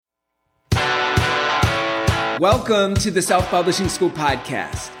Welcome to the Self-Publishing School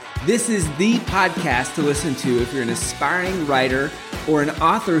podcast. This is the podcast to listen to if you're an aspiring writer or an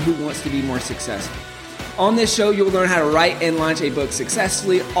author who wants to be more successful. On this show, you'll learn how to write and launch a book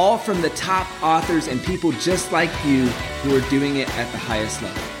successfully, all from the top authors and people just like you who are doing it at the highest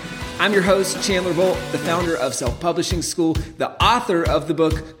level. I'm your host, Chandler Volt, the founder of Self-Publishing School, the author of the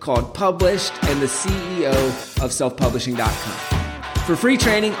book called Published, and the CEO of selfpublishing.com. For free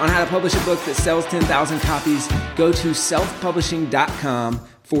training on how to publish a book that sells 10,000 copies, go to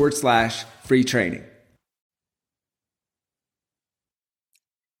selfpublishing.com/free training.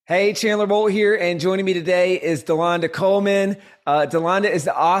 Hey, Chandler Bolt here, and joining me today is Delanda Coleman. Delanda is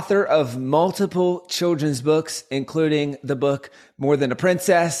the author of multiple children's books, including the book More Than a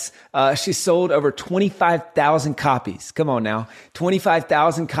Princess. She sold over 25,000 copies. Come on now.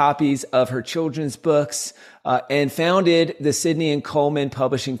 25,000 copies of her children's books, and founded the Sidney and Coleman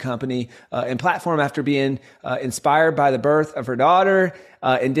Publishing Company and platform after being inspired by the birth of her daughter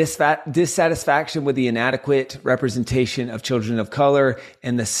and dissatisfaction with the inadequate representation of children of color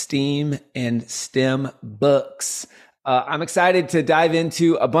in the STEAM and STEM books. I'm excited to dive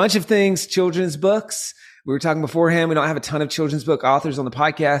into a bunch of things, children's books. We were talking beforehand, we don't have a ton of children's book authors on the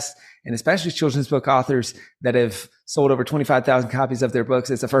podcast, and especially children's book authors that have sold over 25,000 copies of their books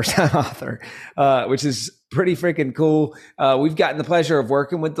as a first-time author, which is pretty freaking cool. We've gotten the pleasure of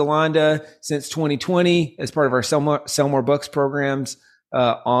working with Delanda since 2020 as part of our Sell More Books programs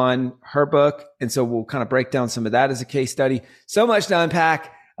on her book. And so we'll kind of break down some of that as a case study. So much to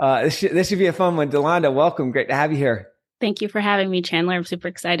unpack. This should be a fun one. Delanda, welcome. Great to have you here. Thank you for having me, Chandler. I'm super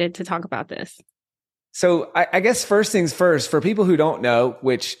excited to talk about this. So I guess first things first, for people who don't know,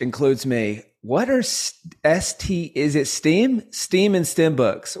 which includes me, what are ST? Is it STEAM? STEAM and STEM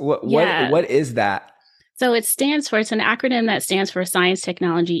books. What is that? So it's an acronym that stands for Science,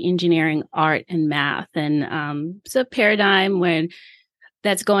 Technology, Engineering, Art, and Math. And it's a paradigm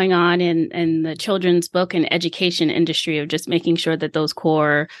that's going on in the children's book and education industry of just making sure that those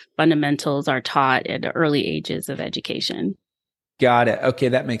core fundamentals are taught at the early ages of education. Got it. Okay,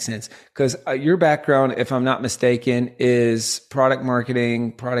 that makes sense. Because your background, if I'm not mistaken, is product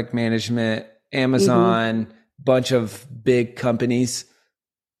marketing, product management, Amazon, bunch of big companies.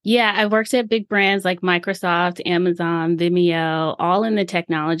 Yeah, I worked at big brands like Microsoft, Amazon, Vimeo, all in the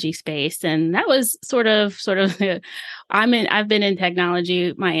technology space. And that was sort of I've been in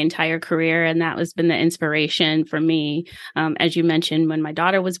technology my entire career, and that has been the inspiration for me. As you mentioned, when my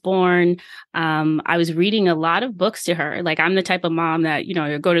daughter was born, I was reading a lot of books to her. Like, I'm the type of mom that,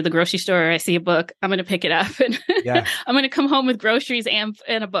 you go to the grocery store, I see a book, I'm going to pick it up, and I'm going to come home with groceries and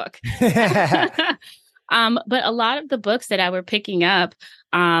a book. But a lot of the books that I were picking up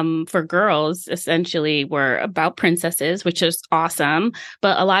for girls essentially were about princesses, which is awesome.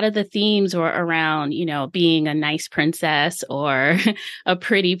 But a lot of the themes were around, being a nice princess or a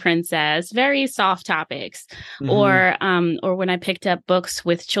pretty princess, very soft topics. Or when I picked up books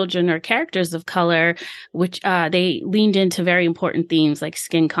with children or characters of color, which they leaned into very important themes like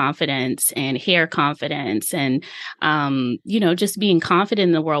skin confidence and hair confidence and, just being confident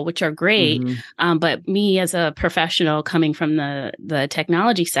in the world, which are great. But me as a professional coming from the technology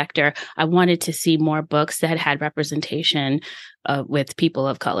sector, I wanted to see more books that had representation with people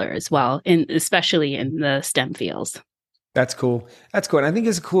of color as well, and especially in the STEM fields. That's cool. And I think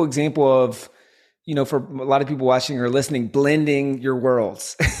it's a cool example of, for a lot of people watching or listening, blending your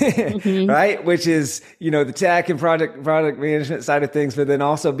worlds, right? Which is, the tech and product management side of things, but then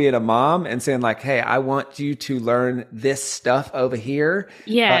also being a mom and saying like, hey, I want you to learn this stuff over here.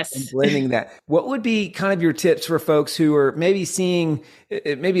 Yes. And blending that. What would be kind of your tips for folks who are maybe seeing,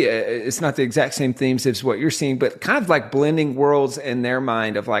 it's not the exact same themes as what you're seeing, but kind of like blending worlds in their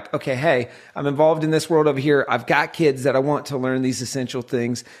mind of like, okay, hey, I'm involved in this world over here. I've got kids that I want to learn these essential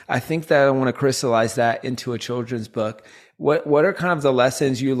things. I think that I want to crystallize that into a children's book. What are kind of the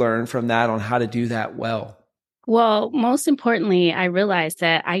lessons you learned from that on how to do that well? Well, most importantly, I realized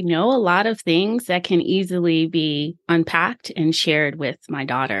that I know a lot of things that can easily be unpacked and shared with my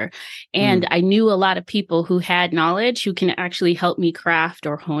daughter. And I knew a lot of people who had knowledge who can actually help me craft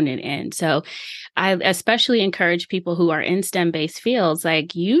or hone it in. So I especially encourage people who are in STEM-based fields,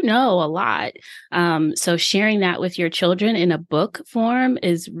 like, a lot. So sharing that with your children in a book form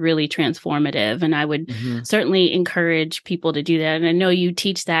is really transformative. And I would certainly encourage people to do that. And I know you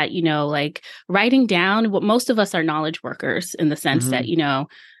teach that, like writing down what most of us are knowledge workers in the sense that,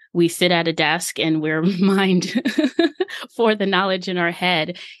 we sit at a desk and we're mined for the knowledge in our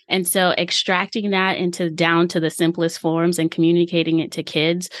head. And so extracting that into down to the simplest forms and communicating it to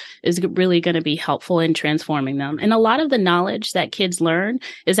kids is really going to be helpful in transforming them. And a lot of the knowledge that kids learn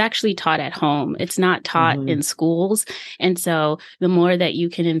is actually taught at home. It's not taught in schools. And so the more that you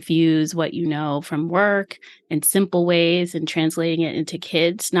can infuse what you know from work in simple ways and translating it into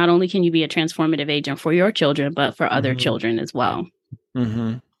kids, not only can you be a transformative agent for your children, but for other children as well.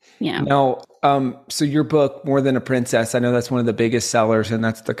 Yeah. Now, so your book, More Than a Princess, I know that's one of the biggest sellers, and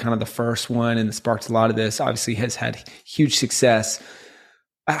that's the kind of the first one, and it sparked a lot of this. Obviously, has had huge success.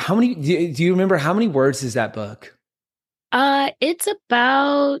 How many? Do you remember how many words is that book? It's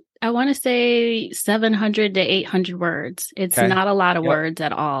about, I want to say 700 to 800 words. It's not a lot of words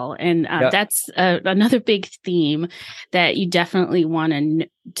at all. And that's another big theme that you definitely want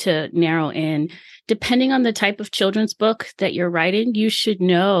to narrow in. Depending on the type of children's book that you're writing, you should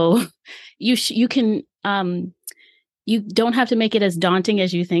know, you don't have to make it as daunting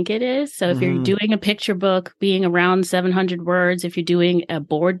as you think it is. So if you're doing a picture book, being around 700 words, if you're doing a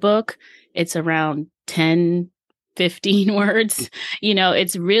board book, it's around 10, 15 words.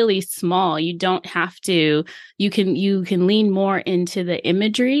 It's really small. You don't have to, you can lean more into the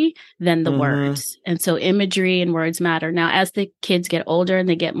imagery than the words. And so imagery and words matter. Now, as the kids get older and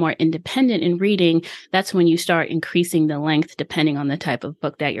they get more independent in reading, that's when you start increasing the length depending on the type of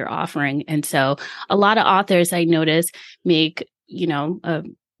book that you're offering. And so a lot of authors I notice make,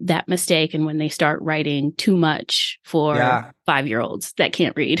 that mistake. And when they start writing too much for 5-year-olds that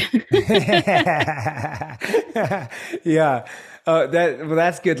can't read.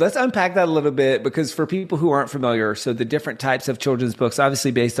 That's good. Let's unpack that a little bit, because for people who aren't familiar, so the different types of children's books,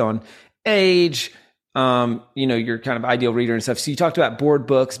 obviously based on age, your kind of ideal reader and stuff. So you talked about board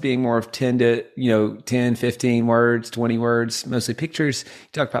books being more of 10 to, 10, 15 words, 20 words, mostly pictures. You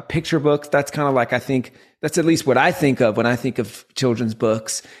talked about picture books. That's kind of like, I think that's at least what I think of when I think of children's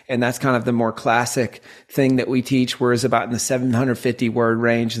books. And that's kind of the more classic thing that we teach, whereas about in the 750 word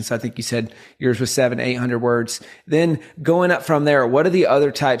range. And so I think you said yours was 800 words. Then going up from there, what are the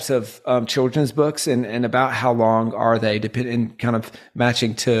other types of children's books, and about how long are they, depending, kind of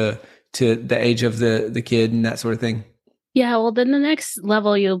matching to the age of the kid and that sort of thing? Yeah, well, then the next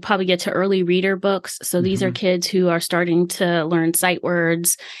level, you'll probably get to early reader books. So these are kids who are starting to learn sight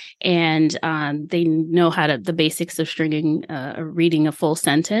words, and they know the basics of reading a full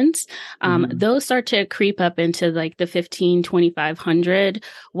sentence. Those start to creep up into like the 2,500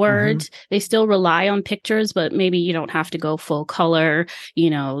 words. They still rely on pictures, but maybe you don't have to go full color,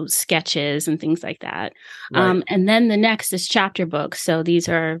 sketches and things like that. Right. And then the next is chapter books. So these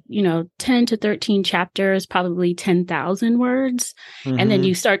are, 10 to 13 chapters, probably 10,000 words. And then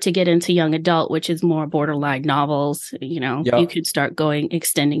you start to get into young adult, which is more borderline novels. You could start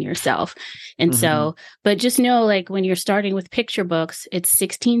extending yourself. And so, but just know, like, when you're starting with picture books, it's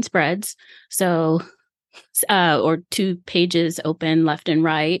 16 spreads. So, or 2 pages open left and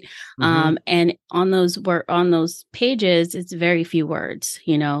right. And on those pages, it's very few words,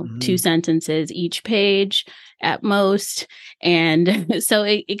 2 sentences each page at most. And so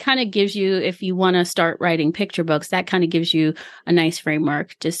it kind of gives you, if you want to start writing picture books, that kind of gives you a nice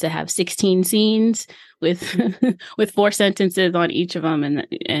framework just to have 16 scenes with with 4 sentences on each of them, and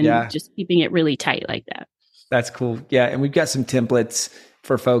just keeping it really tight like that. That's cool. Yeah. And we've got some templates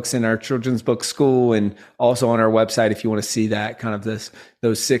for folks in our children's book school, and also on our website if you want to see that, kind of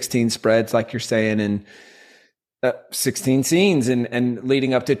those 16 spreads, like you're saying, and 16 scenes and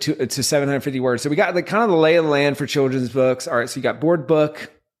leading up to 750 words. So we got the kind of the lay of the land for children's books. All right. So you got board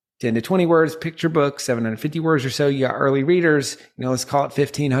book, 10 to 20 words, picture book, 750 words or so. You got early readers, let's call it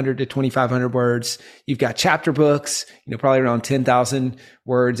 1,500 to 2,500 words. You've got chapter books, probably around 10,000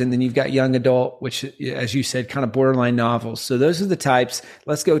 words. And then you've got young adult, which, as you said, kind of borderline novels. So those are the types.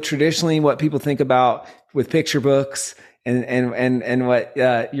 Let's go traditionally what people think about with picture books, and what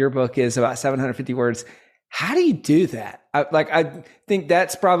your book is, about 750 words. How do you do that? I think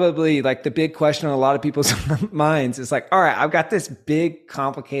that's probably like the big question on a lot of people's minds. It's like, all right, I've got this big,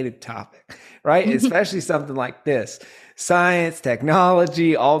 complicated topic, right? Especially something like this, science,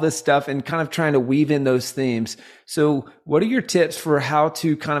 technology, all this stuff, and kind of trying to weave in those themes. So what are your tips for how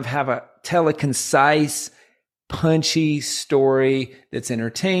to kind of tell a concise, punchy story that's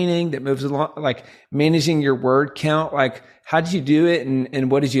entertaining, that moves along, like managing your word count? Like, how did you do it?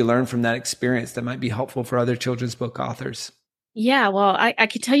 And what did you learn from that experience that might be helpful for other children's book authors? Yeah, well, I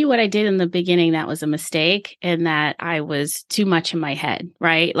can tell you what I did in the beginning that was a mistake, and that I was too much in my head,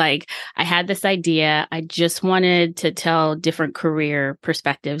 right? Like I had this idea. I just wanted to tell different career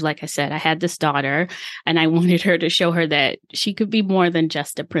perspectives. Like I said, I had this daughter and I wanted her to show her that she could be more than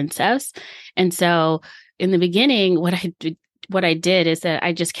just a princess. And so in the beginning, what I did is that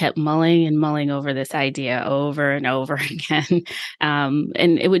I just kept mulling and mulling over this idea over and over again.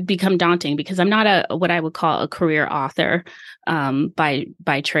 And it would become daunting because I'm not a what I would call a career author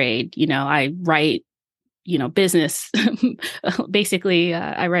by trade. You know, I write, you know, business. Basically,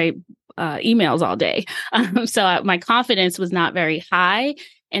 I write emails all day. My confidence was not very high.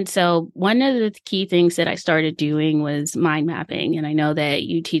 And so one of the key things that I started doing was mind mapping. And I know that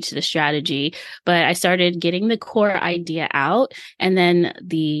you teach the strategy, but I started getting the core idea out and then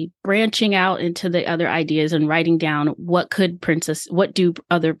the branching out into the other ideas and writing down what do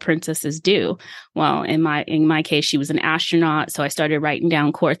other princesses do? Well, in my case, she was an astronaut. So I started writing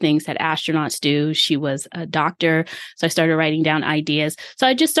down core things that astronauts do. She was a doctor. So I started writing down ideas. So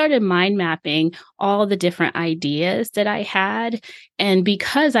I just started mind mapping all the different ideas that I had. And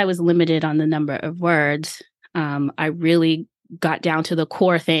because I was limited on the number of words, I really got down to the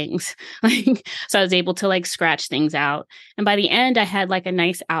core things. So I was able to like scratch things out. And by the end, I had like a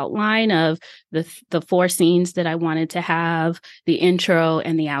nice outline of the four scenes that I wanted to have, the intro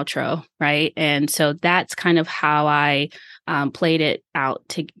and the outro, right? And so that's kind of how I played it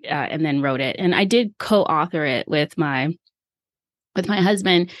out and then wrote it. And I did co-author it with my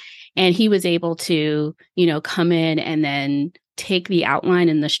husband, and he was able to, you know, come in and then take the outline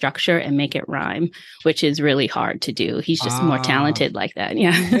and the structure and make it rhyme, which is really hard to do. He's just more Ah, talented like that.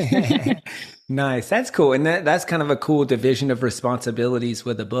 Yeah. nice. That's cool. And that's kind of a cool division of responsibilities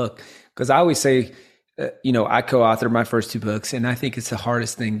with a book. Because I always say, I co-authored my first two books, and I think it's the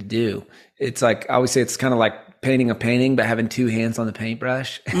hardest thing to do. It's like, I always say it's kind of like painting a painting, but having two hands on the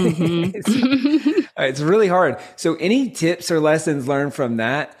paintbrush. Mm-hmm. It's really hard. So any tips or lessons learned from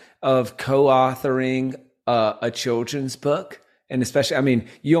that of co-authoring a children's book? And especially, I mean,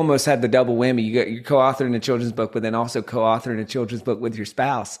 you almost had the double whammy. You're co-authoring a children's book, but then also co-authoring a children's book with your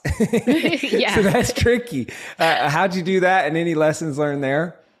spouse. So Yeah. that's tricky. How'd you do that? And any lessons learned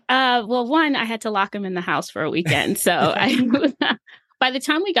there? Well, one, I had to lock him in the house for a weekend. So by the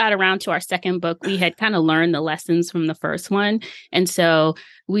time we got around to our second book, we had kind of learned the lessons from the first one. And so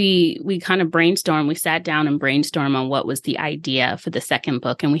we kind of brainstormed, we sat down and brainstormed on what was the idea for the second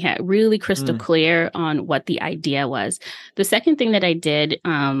book. And we had really crystal clear on what the idea was. The second thing that I did,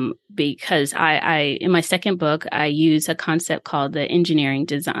 because I in my second book, I use a concept called the engineering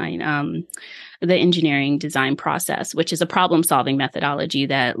design process, which is a problem solving methodology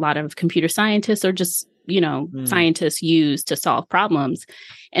that a lot of computer scientists or just, scientists use to solve problems.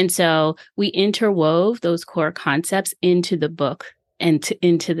 And so we interwove those core concepts into the book and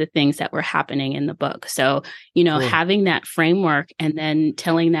into the things that were happening in the book. So, Cool. having that framework and then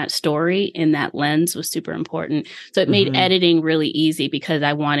telling that story in that lens was super important. So it made Hmm. editing really easy because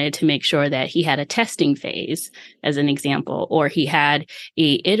I wanted to make sure that he had a testing phase, as an example, or he had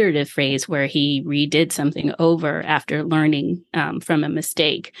a iterative phase where he redid something over after learning from a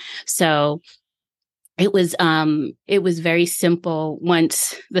mistake. So it was very simple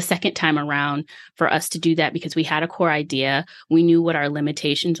once the second time around for us to do that because we had a core idea. We knew what our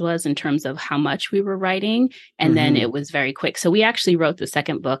limitations was in terms of how much we were writing, and then Hmm. it was very quick. So we actually wrote the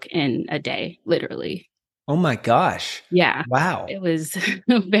second book in a day, literally. Oh my gosh. Yeah, Wow. it was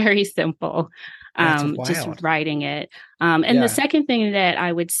very simple, That's just wild. writing it. And the Yeah. second thing that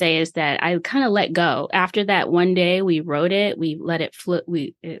I would say is that I kind of let go. After that one day we wrote it, we let it flow,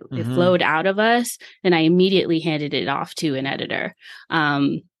 it Hmm. flowed out of us, and I immediately handed it off to an editor.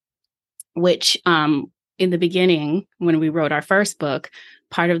 Which in the beginning, when we wrote our first book,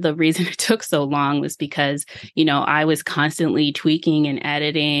 part of the reason it took so long was because, I was constantly tweaking and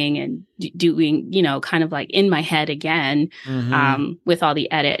editing and doing, kind of like in my head again Hmm. with all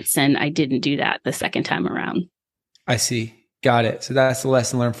the edits. And I didn't do that the second time around. I see. Got it. So that's the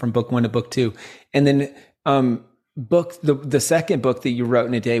lesson learned from book one to book two. And then the second book that you wrote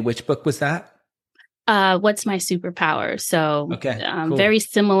in a day, which book was that? What's my superpower? So Okay, cool. very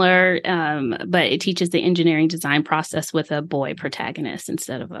similar, but it teaches the engineering design process with a boy protagonist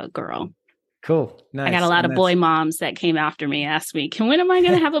instead of a girl. Cool. I got a Nice. lot And of boy moms that came after me, asked me, when am I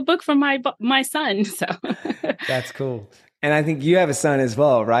going to have a book for my son?" So that's cool. And I think you have a son as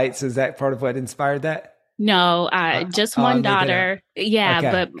well, right? So is that part of what inspired that? no, just one They did it. daughter. Yeah,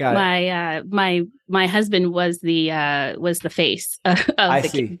 Okay, but got it. my husband was the face of I the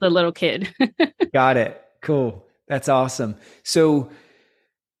see. the little kid. Got it. Cool. That's awesome. So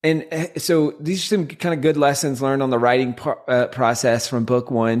And so these are some kind of good lessons learned on the writing process from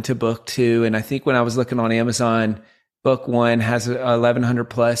book one to book two. And I think when I was looking on Amazon, book one has 1,100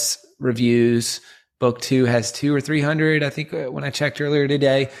 plus reviews. Book two has 200 or 300, I think, when I checked earlier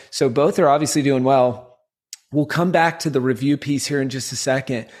today. So both are obviously doing well. We'll come back to the review piece here in just a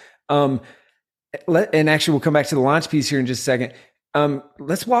second. And actually, we'll come back to the launch piece here in just a second.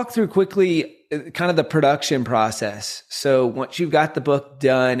 Let's walk through quickly kind of the production process. So once you've got the book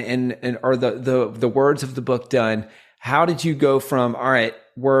done and or the words of the book done, how did you go from, all right,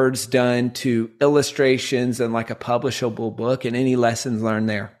 words done to illustrations and like a publishable book, and any lessons learned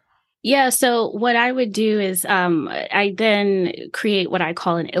there? Yeah. So what I would do is I then create what I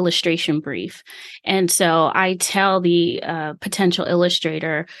call an illustration brief. And so I tell the potential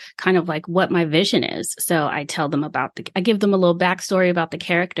illustrator kind of like what my vision is. So I tell them I give them a little backstory about the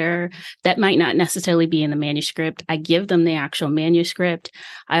character that might not necessarily be in the manuscript. I give them the actual manuscript.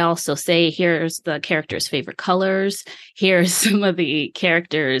 I also say, here's the character's favorite colors. Here's some of the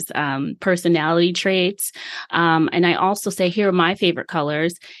character's personality traits. And I also say, here are my favorite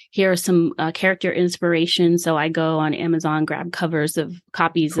colors. Here are some character inspiration. So I go on Amazon, grab copies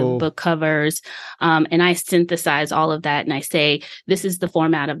of book covers, and I synthesize all of that. And I say, this is the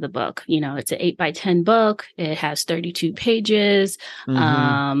format of the book. It's an 8x10 book. It has 32 pages.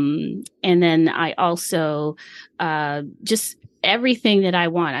 And then I also just everything that I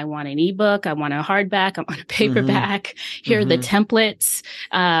want. I want an ebook. I want a hardback. I want a paperback. Here are the templates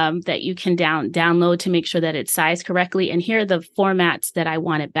that you can download to make sure that it's sized correctly. And here are the formats that I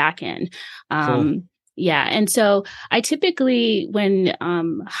want it back in. Yeah. And so I typically, when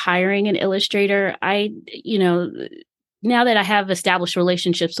hiring an illustrator, now that I have established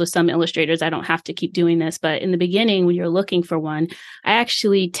relationships with some illustrators, I don't have to keep doing this. But in the beginning, when you're looking for one, I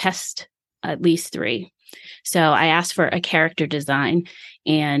actually test at least 3. So I asked for a character design,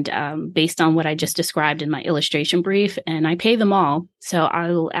 and based on what I just described in my illustration brief, and I pay them all. So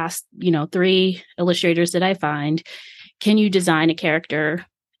I will ask, 3 illustrators that I find, can you design a character?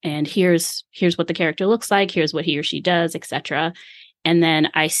 And here's what the character looks like. Here's what he or she does, etc. And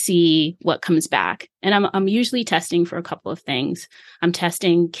then I see what comes back. And I'm usually testing for a couple of things. I'm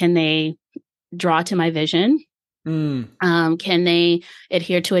testing, can they draw to my vision? Can they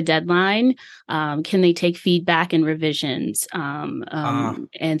adhere to a deadline? Can they take feedback and revisions?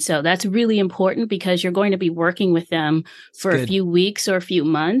 And so that's really important, because you're going to be working with them for a few weeks or a few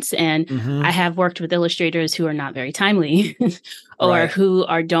months. And I have worked with illustrators who are not very timely or who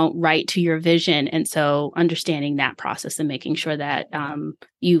don't write to your vision. And so understanding that process and making sure that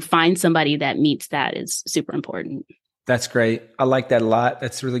you find somebody that meets that is super important. That's great. I like that a lot.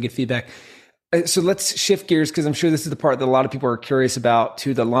 That's really good feedback. So let's shift gears, because I'm sure this is the part that a lot of people are curious about,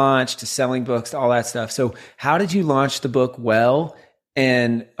 to the launch, to selling books, to all that stuff. So how did you launch the book well,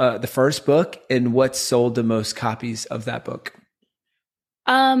 and the first book, and what sold the most copies of that book?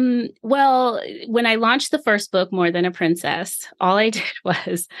 Well, when I launched the first book, More Than a Princess, all I did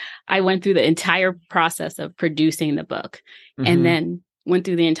was I went through the entire process of producing the book, and then went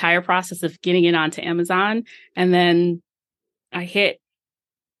through the entire process of getting it onto Amazon. And then I hit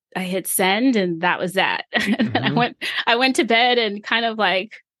send, and that was that. And then I went to bed, and kind of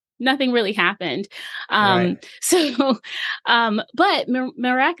like nothing really happened. But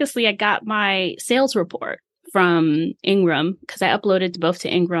miraculously, I got my sales report from Ingram, because I uploaded both to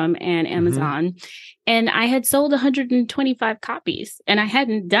Ingram and Amazon, and I had sold 125 copies, and I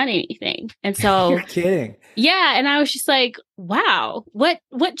hadn't done anything. And so You're kidding. Yeah. And I was just like, wow, what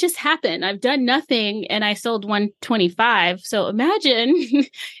just happened? I've done nothing, and I sold 125. So imagine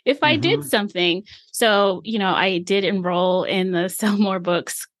if I did something. So, I did enroll in the Sell More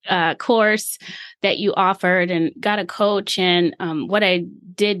Books course that you offered, and got a coach. And what I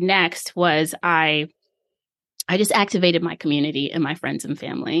did next was I just activated my community and my friends and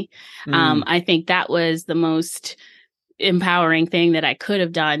family. I think that was the most empowering thing that I could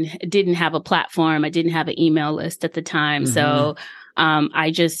have done. I didn't have a platform. I didn't have an email list at the time. So I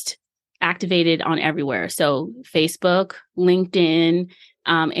just activated on everywhere. So Facebook, LinkedIn,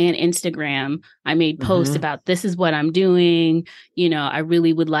 and Instagram. I made posts about, this is what I'm doing. I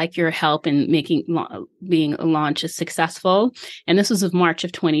really would like your help in being a launch as successful. And this was of March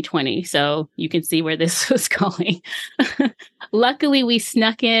of 2020. So you can see where this was going. Luckily, we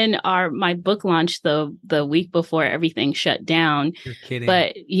snuck in my book launch the week before everything shut down. You're kidding.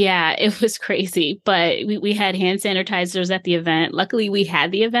 But yeah, it was crazy. But we had hand sanitizers at the event. Luckily, we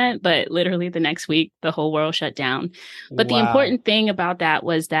had the event, but literally the next week, the whole world shut down. But the important thing about that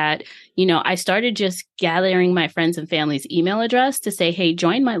was that, I started just gathering my friends and family's email address to say, hey,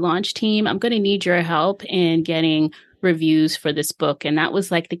 join my launch team. I'm going to need your help in getting reviews for this book. And that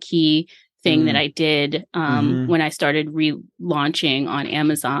was like the key thing that I did when I started relaunching on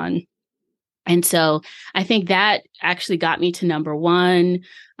Amazon. And so I think that actually got me to number one.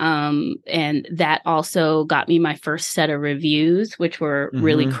 And that also got me my first set of reviews, which were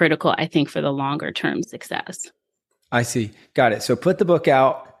really critical, I think, for the longer term success. I see. Got it. So put the book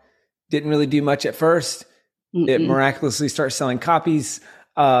out, didn't really do much at first. It miraculously starts selling copies.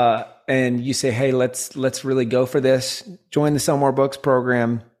 And you say, hey, let's really go for this. Join the Sell More Books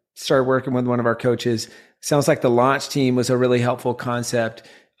program. Started working with one of our coaches. Sounds like the launch team was a really helpful concept.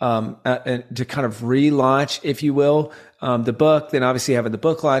 And to kind of relaunch, if you will, the book, then obviously having the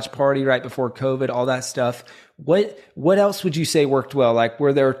book launch party right before COVID, all that stuff. What else would you say worked well? Like,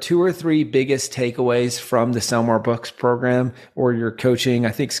 were there 2 or 3 biggest takeaways from the Sell More Books program or your coaching? I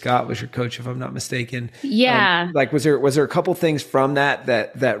think Scott was your coach, if I'm not mistaken. Yeah. Like, was there a couple things from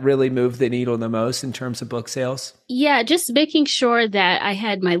that really moved the needle the most in terms of book sales? Yeah, just making sure that I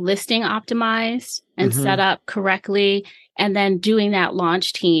had my listing optimized and set up correctly, and then doing that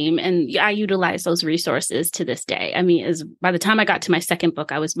launch team. And I utilize those resources to this day. I mean, by the time I got to my second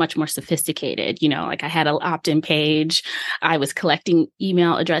book, I was much more sophisticated. Like I had an opt-in page. I was collecting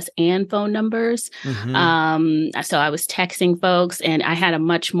email address and phone numbers. So I was texting folks, and I had a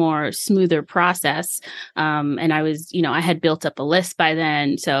much more smoother process. And I was, I had built up a list by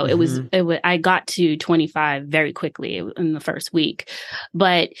then. So I got to 25 very quickly in the first week.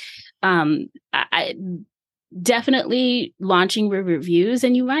 But I definitely launching reviews,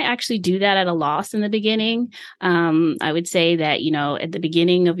 and you might actually do that at a loss in the beginning. I would say that, at the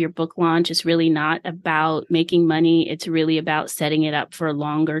beginning of your book launch, it's really not about making money. It's really about setting it up for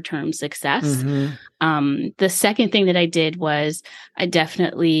longer term success. The second thing that I did was I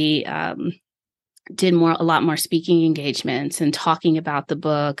definitely did a lot more speaking engagements and talking about the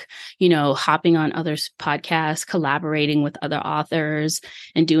book, hopping on others' podcasts, collaborating with other authors,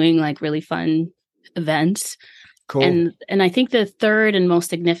 and doing like really fun events. Cool. And I think the third and most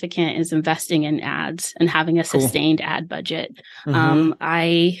significant is investing in ads and having a sustained ad budget.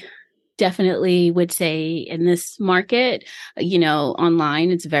 I definitely would say in this market,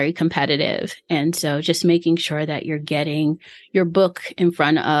 online, it's very competitive. And so just making sure that you're getting your book in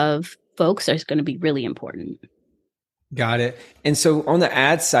front of folks is going to be really important. Got it. And so on the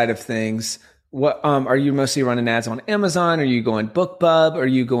ad side of things, what are you mostly running ads on Amazon? Are you going BookBub? Are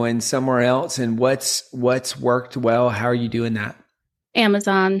you going somewhere else? And what's worked well? How are you doing that?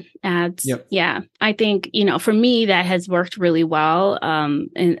 Amazon ads. Yep. Yeah. I think, for me, that has worked really well,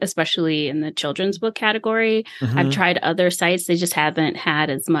 and especially in the children's book category. I've tried other sites. They just haven't had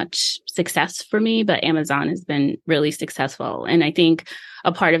as much success for me, but Amazon has been really successful. And I think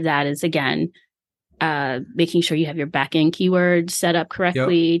a part of that is, again, making sure you have your back-end keywords set up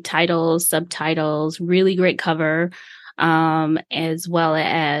correctly, titles, subtitles, really great cover, as well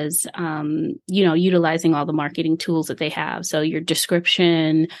as, utilizing all the marketing tools that they have. So your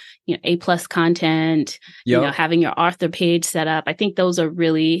description, A+ content, having your author page set up. I think those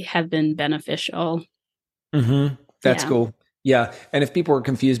have been beneficial. That's cool. Yeah. And if people are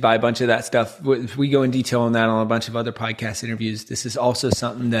confused by a bunch of that stuff, we go in detail on that on a bunch of other podcast interviews. This is also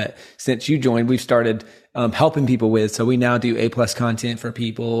something that since you joined, we've started helping people with. So we now do A+ content for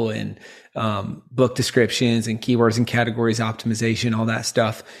people, and book descriptions and keywords and categories optimization, all that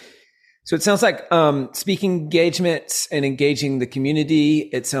stuff. So it sounds like speaking engagements and engaging the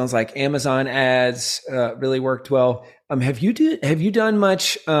community. It sounds like Amazon ads really worked well. Have you done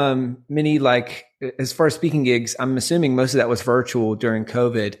much many, like, as far as speaking gigs? I'm assuming most of that was virtual during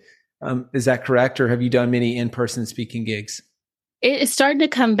COVID. Is that correct, or have you done many in-person speaking gigs? It's starting to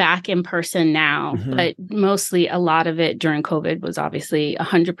come back in person now, but mostly a lot of it during COVID was obviously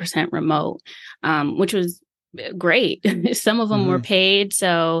 100% remote, which was great. Some of them were paid.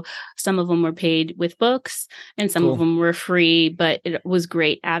 So some of them were paid with books, and some of them were free, but it was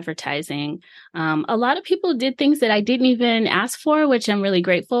great advertising. A lot of people did things that I didn't even ask for, which I'm really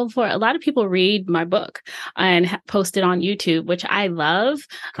grateful for. A lot of people read my book and post it on YouTube, which I love.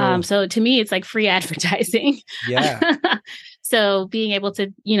 So to me, it's like free advertising. Yeah. So being able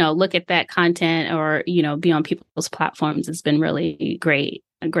to, look at that content or, be on people's platforms has been really great.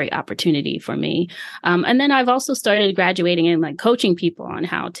 A great opportunity for me. And then I've also started graduating and like coaching people on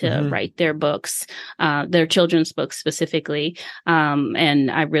how to write their books, their children's books specifically.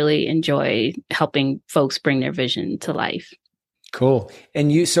 And I really enjoy helping folks bring their vision to life. Cool.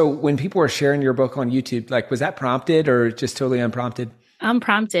 And so when people were sharing your book on YouTube, like, was that prompted or just totally unprompted?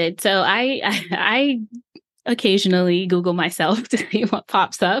 Unprompted. So I occasionally Google myself to see what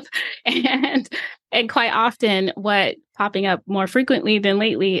pops up, and quite often what popping up more frequently than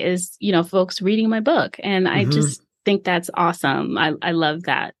lately is, folks reading my book. And I just think that's awesome. I love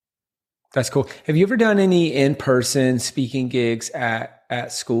that. That's cool. Have you ever done any in-person speaking gigs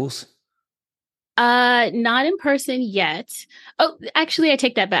at schools? Not in person yet. Oh, actually, I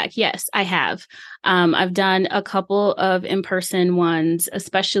take that back. Yes, I have. I've done a couple of in-person ones,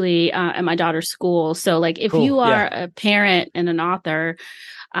 especially at my daughter's school. So like if Cool. you are Yeah. a parent and an author,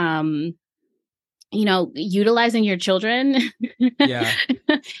 um, utilizing your children Yeah.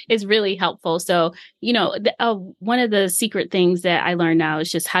 is really helpful. So, one of the secret things that I learned now is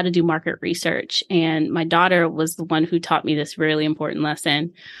just how to do market research. And my daughter was the one who taught me this really important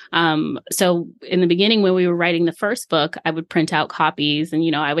lesson. So in the beginning, when we were writing the first book, I would print out copies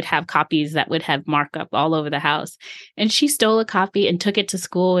and, I would have copies that would have markup all over the house. And she stole a copy and took it to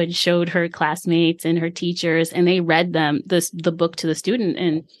school and showed her classmates and her teachers, and they read the book to the student.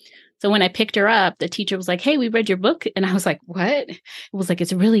 And so when I picked her up, the teacher was like, "Hey, we read your book." And I was like, "What?" It was like,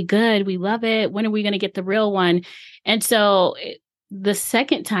 "It's really good. We love it. When are we going to get the real one?" And so the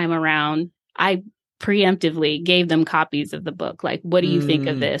second time around, I preemptively gave them copies of the book. Like, what do you think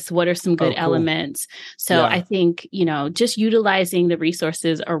of this? What are some good Oh, cool. elements? So Yeah. I think, just utilizing the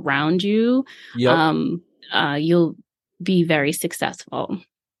resources around you, Yep. you'll be very successful.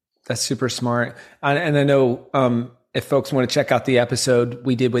 That's super smart. And I know if folks want to check out the episode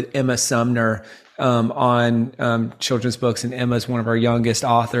we did with Emma Sumner on children's books, and Emma's one of our youngest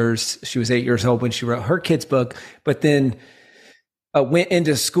authors. She was 8 years old when she wrote her kid's book, but then went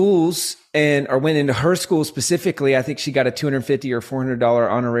into schools or went into her school specifically. I think she got a $250 or $400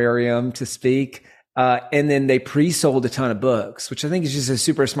 honorarium to speak. And then they pre-sold a ton of books, which I think is just a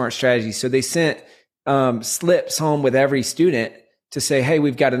super smart strategy. So they sent slips home with every student to say, "Hey,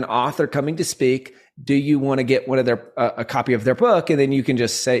 we've got an author coming to speak. Do you want to get one of their a copy of their book?" And then you can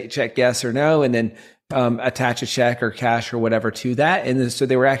just check yes or no, and then attach a check or cash or whatever to that. And then, so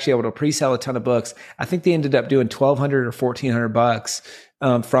they were actually able to pre-sell a ton of books. I think they ended up doing $1,200 or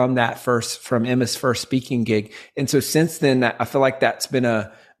 $1,400 from Emma's first speaking gig. And so since then, I feel like that's been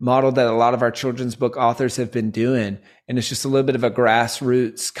a model that a lot of our children's book authors have been doing. And it's just a little bit of a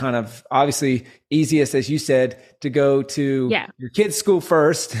grassroots kind of, obviously easiest, as you said, to go to your kid's school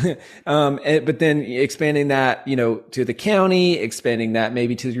first. But then expanding that, to the county, expanding that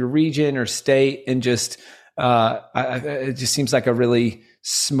maybe to your region or state, and just, it just seems like a really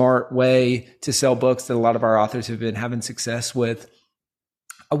smart way to sell books that a lot of our authors have been having success with.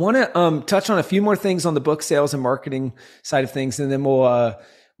 I want to touch on a few more things on the book sales and marketing side of things, and then we'll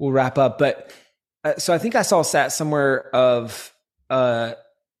wrap up. But so I think I saw a stat somewhere of, well,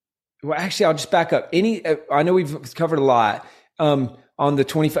 actually, I'll just back up. I know we've covered a lot on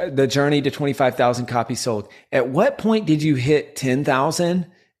the journey to 25,000 copies sold. At what point did you hit 10,000?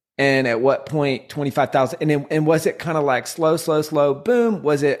 And at what point 25,000? And was it kind of like slow, boom?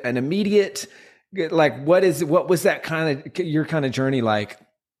 Was it an immediate, like, what was that your kind of journey like?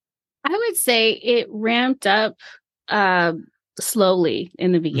 I would say it ramped up slowly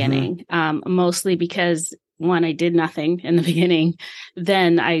in the beginning, mostly because, one, I did nothing in the beginning.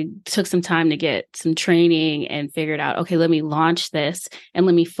 Then I took some time to get some training and figured out, okay, let me launch this and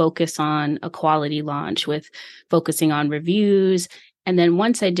let me focus on a quality launch with focusing on reviews. And then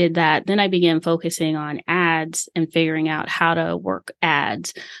once I did that, then I began focusing on ads and figuring out how to work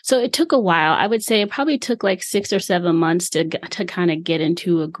ads. So it took a while. I would say it probably took like 6 or 7 months to kind of get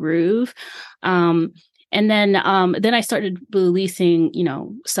into a groove. And then I started releasing,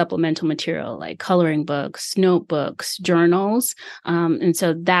 supplemental material like coloring books, notebooks, journals. And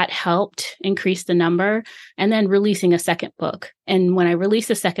so that helped increase the number. And then releasing a second book. And when I released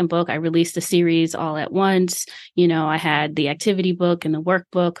the second book, I released the series all at once. I had the activity book and the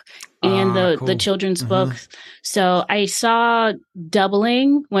workbook and the children's books. So I saw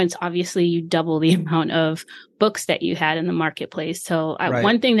doubling once, obviously, you double the amount of books that you had in the marketplace. So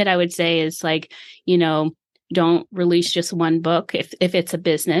one thing that I would say is like, don't release just one book. If it's a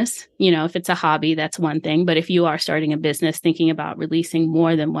business, if it's a hobby, that's one thing. But if you are starting a business, thinking about releasing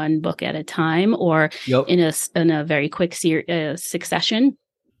more than one book at a time or in a very quick succession.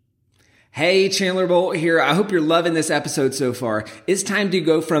 Hey, Chandler Bolt here. I hope you're loving this episode so far. It's time to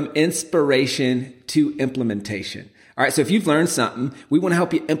go from inspiration to implementation. All right. So if you've learned something, we want to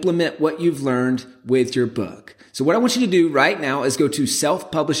help you implement what you've learned with your book. So what I want you to do right now is go to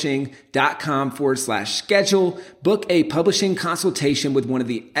selfpublishing.com/schedule, book a publishing consultation with one of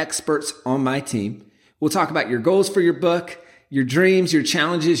the experts on my team. We'll talk about your goals for your book, your dreams, your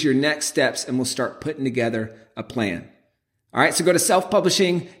challenges, your next steps, and we'll start putting together a plan. All right. So go to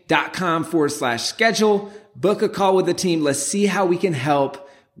selfpublishing.com/schedule, book a call with the team. Let's see how we can help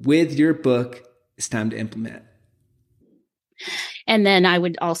with your book. It's time to implement. And then I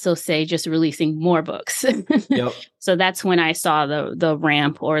would also say just releasing more books. Yep. So that's when I saw the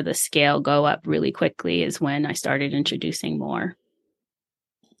ramp or the scale go up really quickly, is when I started introducing more.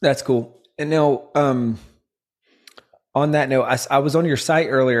 That's cool. And now, on that note, I was on your site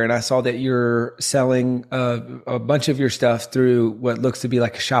earlier and I saw that you're selling a bunch of your stuff through what looks to be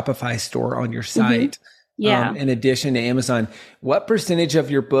like a Shopify store on your site. Yeah. In addition to Amazon. What percentage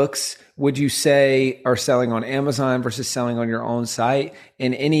of your books would you say are selling on Amazon versus selling on your own site?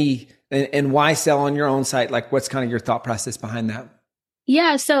 And why sell on your own site? Like, what's kind of your thought process behind that?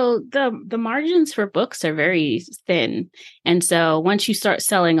 Yeah, so the margins for books are very thin. And so once you start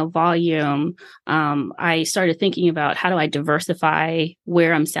selling a volume, I started thinking about, how do I diversify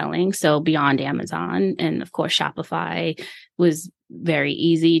where I'm selling? So beyond Amazon, and of course, Shopify was very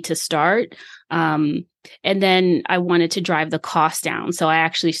easy to start. And then I wanted to drive the cost down. So I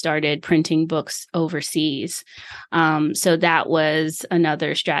actually started printing books overseas. So that was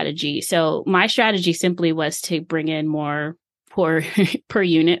another strategy. So my strategy simply was to bring in more per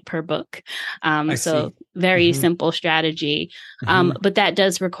unit per book. So very simple strategy. But that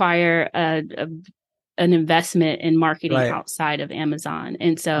does require an investment in marketing outside of Amazon.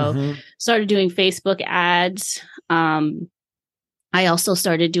 And so started doing Facebook ads. I also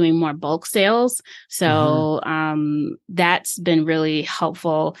started doing more bulk sales. So that's been really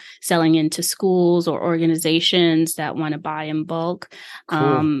helpful, selling into schools or organizations that want to buy in bulk.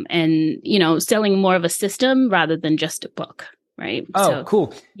 Cool. And, selling more of a system rather than just a book. Right. Oh,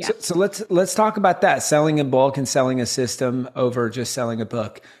 cool. Yeah. So let's talk about that, selling in bulk and selling a system over just selling a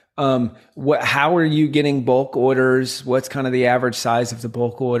book. How are you getting bulk orders? What's kind of the average size of the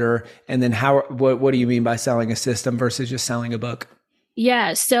bulk order? And then what do you mean by selling a system versus just selling a book?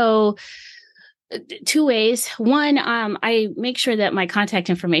 Yeah. So two ways. One, I make sure that my contact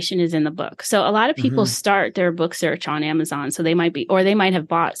information is in the book. So a lot of people start their book search on Amazon. So they might have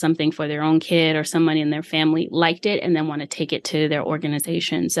bought something for their own kid, or someone in their family liked it and then want to take it to their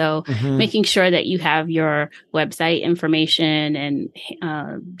organization. So making sure that you have your website information and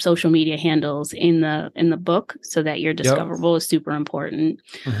social media handles in the book so that you're discoverable is super important.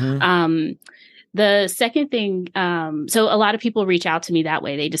 The second thing, so a lot of people reach out to me that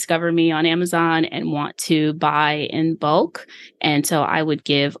way. They discover me on Amazon and want to buy in bulk. And so I would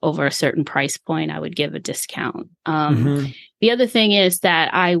give, over a certain price point, I would give a discount. The other thing is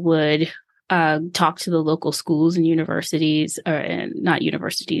that I would talk to the local schools and universities, or not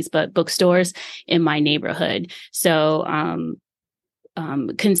universities, but bookstores in my neighborhood. So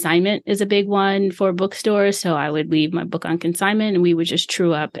consignment is a big one for bookstores. So I would leave my book on consignment and we would just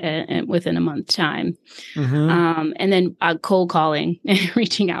true up within a month's time. And then cold calling and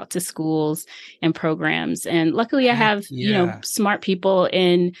reaching out to schools and programs. And luckily I have, smart people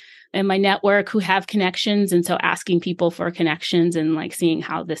in my network who have connections. And so asking people for connections and like seeing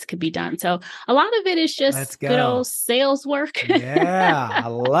how this could be done. So a lot of it is just good old sales work. I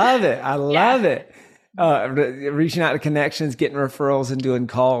love it. I love it. Reaching out to connections, getting referrals, and doing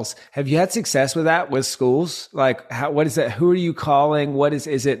calls. Have you had success with that with schools? Like, what is that? Who are you calling?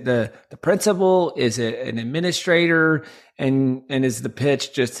 Is it the principal? Is it an administrator? And is the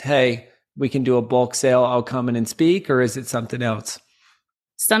pitch just, hey, we can do a bulk sale, I'll come in and speak, or is it something else?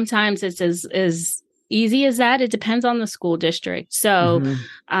 Sometimes it's as easy as that. It depends on the school district. So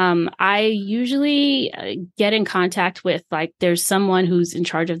I usually get in contact with, like, there's someone who's in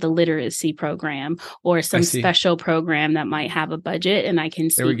charge of the literacy program or some special program that might have a budget, and I can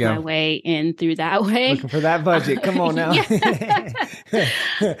sneak my way in through that way. Looking for that budget. Come on now. Who's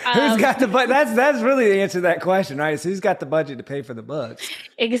got the budget? That's really the answer to that question, right? So who's got the budget to pay for the books?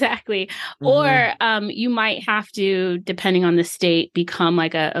 Exactly. Or you might have to, depending on the state, become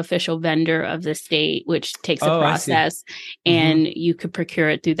like an official vendor of the state, which takes a process, and you could procure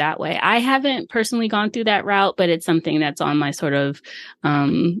it through that way. I haven't personally gone through that route, but it's something that's on my sort of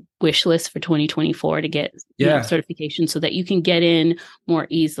wish list for 2024 to get certification so that you can get in more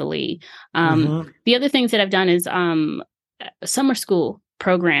easily. The other things that I've done is summer school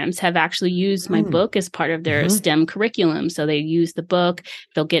programs have actually used my book as part of their STEM curriculum. So they use the book,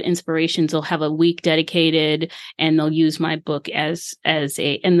 they'll get inspirations, they'll have a week dedicated, and they'll use my book and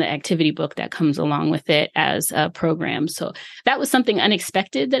the activity book that comes along with it as a program. So that was something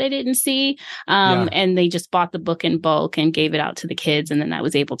unexpected that I didn't see. And they just bought the book in bulk and gave it out to the kids. And then I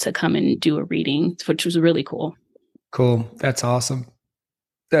was able to come and do a reading, which was really cool. Cool. That's awesome.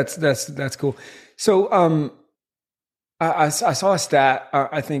 That's cool. So, I saw a stat,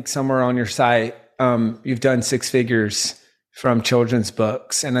 I think somewhere on your site, you've done 6 figures from children's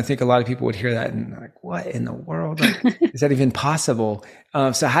books. And I think a lot of people would hear that and like, what in the world? Like, is that even possible?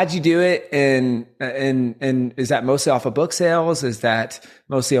 So how'd you do it? And is that mostly off of book sales? Is that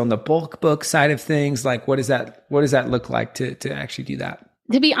mostly on the bulk book side of things? Like, what does that look like to actually do that?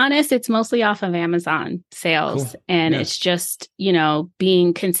 To be honest, it's mostly off of Amazon sales. Cool. And it's just,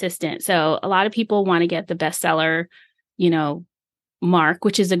 being consistent. So a lot of people want to get the bestseller, mark,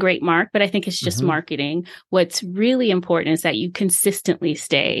 which is a great mark, but I think it's just marketing. What's really important is that you consistently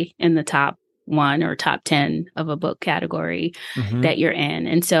stay in the top 1 or top 10 of a book category that you're in.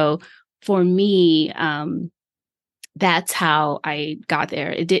 And so for me, that's how I got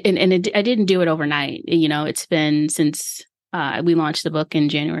there. I didn't do it overnight. It's been since we launched the book in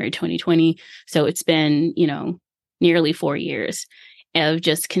January 2020. So it's been, nearly 4 years of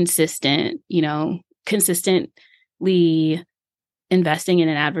just consistently investing in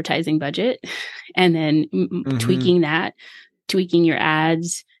an advertising budget and then tweaking your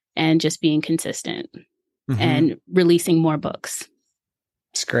ads and just being consistent and releasing more books.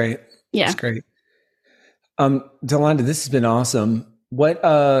 It's great. Yeah. It's great. Delanda, this has been awesome. What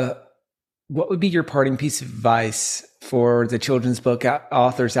would be your parting piece of advice for the children's book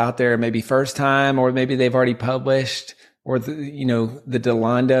authors out there, maybe first time, or maybe they've already published, or the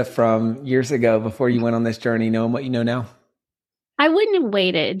Delanda from years ago before you went on this journey, knowing what you know now? I wouldn't have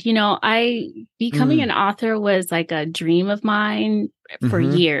waited. Becoming an author was like a dream of mine for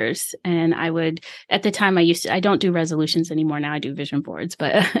years. And at the time I don't do resolutions anymore. Now I do vision boards,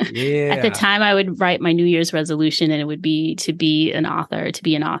 but at the time I would write my New Year's resolution and it would be to be an author.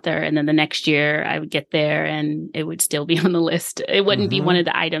 And then the next year I would get there and it would still be on the list. It wouldn't be one of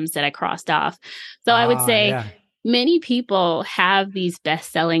the items that I crossed off. So I would say, many people have these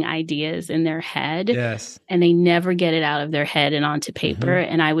best-selling ideas in their head, and they never get it out of their head and onto paper.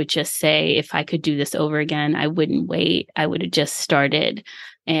 And I would just say, if I could do this over again, I wouldn't wait. I would have just started.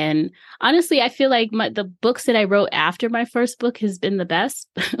 And honestly, I feel like the books that I wrote after my first book has been the best,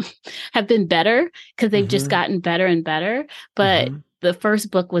 have been better because they've just gotten better and better. But the first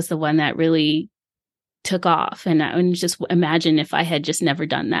book was the one that really took off. And I would just imagine if I had just never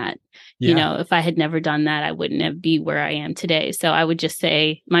done that, if I had never done that, I wouldn't be where I am today. So I would just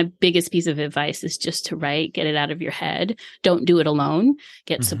say my biggest piece of advice is just to write, get it out of your head. Don't do it alone.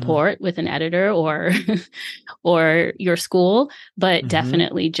 Get support with an editor or your school, but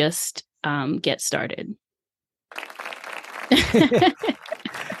definitely just get started.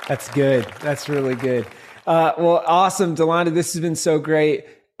 That's good. That's really good. Well, awesome. Delanda, this has been so great.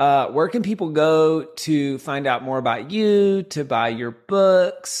 Where can people go to find out more about you, to buy your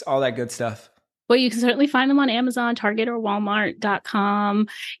books, all that good stuff? Well, you can certainly find them on Amazon, Target, or Walmart.com.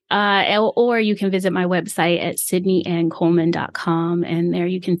 Or you can visit my website at sydneyandcoleman.com. And there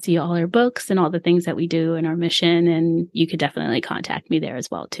you can see all our books and all the things that we do and our mission. And you could definitely contact me there as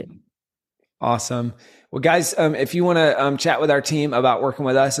well, too. Awesome. Well, guys, if you want to chat with our team about working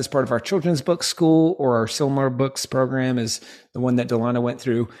with us as part of our children's book school, or our similar books program is the one that Delanda went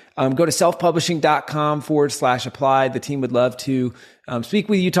through, go to selfpublishing.com/apply. The team would love to speak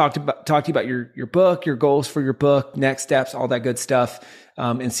with you, talk to you about your book, your goals for your book, next steps, all that good stuff,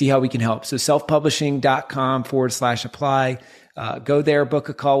 and see how we can help. So selfpublishing.com/apply. Go there, book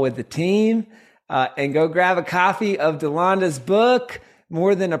a call with the team, and go grab a copy of Delanda's book,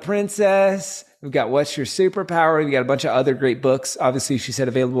 More Than a Princess. We've got What's Your Superpower? We've got a bunch of other great books. Obviously, she said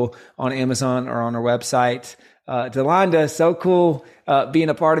available on Amazon or on our website. Delanda, so cool being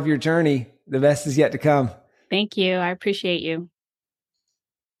a part of your journey. The best is yet to come. Thank you. I appreciate you.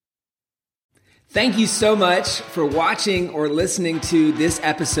 Thank you so much for watching or listening to this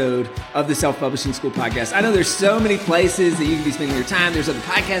episode of the Self-Publishing School podcast. I know there's so many places that you can be spending your time. There's other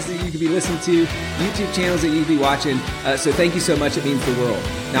podcasts that you could be listening to, YouTube channels that you could be watching. So thank you so much. It means the world.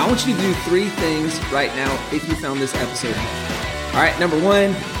 Now, I want you to do 3 things right now if you found this episode helpful. All right, number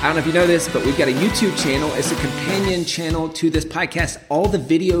 1, I don't know if you know this, but we've got a YouTube channel. It's a companion channel to this podcast. All the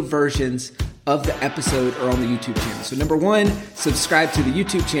video versions of the episode are on the YouTube channel. So number 1, subscribe to the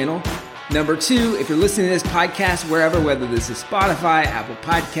YouTube channel. Number 2, if you're listening to this podcast wherever, whether this is Spotify, Apple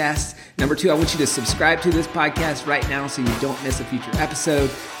Podcasts, number 2, I want you to subscribe to this podcast right now so you don't miss a future episode.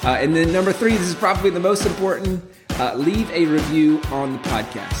 And then number 3, this is probably the most important, leave a review on the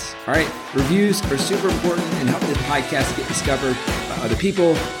podcast. All right, reviews are super important and help this podcast get discovered by other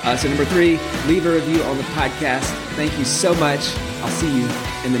people. So number 3, leave a review on the podcast. Thank you so much. I'll see you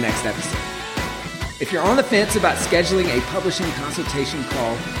in the next episode. If you're on the fence about scheduling a publishing consultation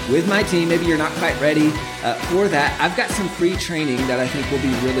call with my team, maybe you're not quite ready for that, I've got some free training that I think will be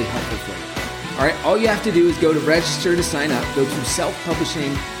really helpful for you. All right, all you have to do is go to register to sign up. Go to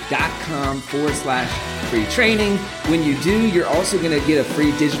selfpublishing.com selfpublishing.com/free training. When you do, you're also going to get a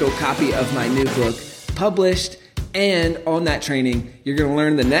free digital copy of my new book published. And on that training, you're going to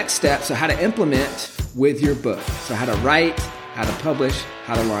learn the next steps, so how to implement with your book. So how to write, how to publish,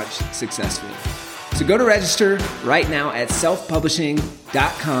 how to launch successfully. So go to register right now at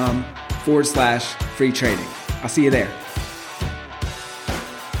selfpublishing.com/free training. I'll see you there.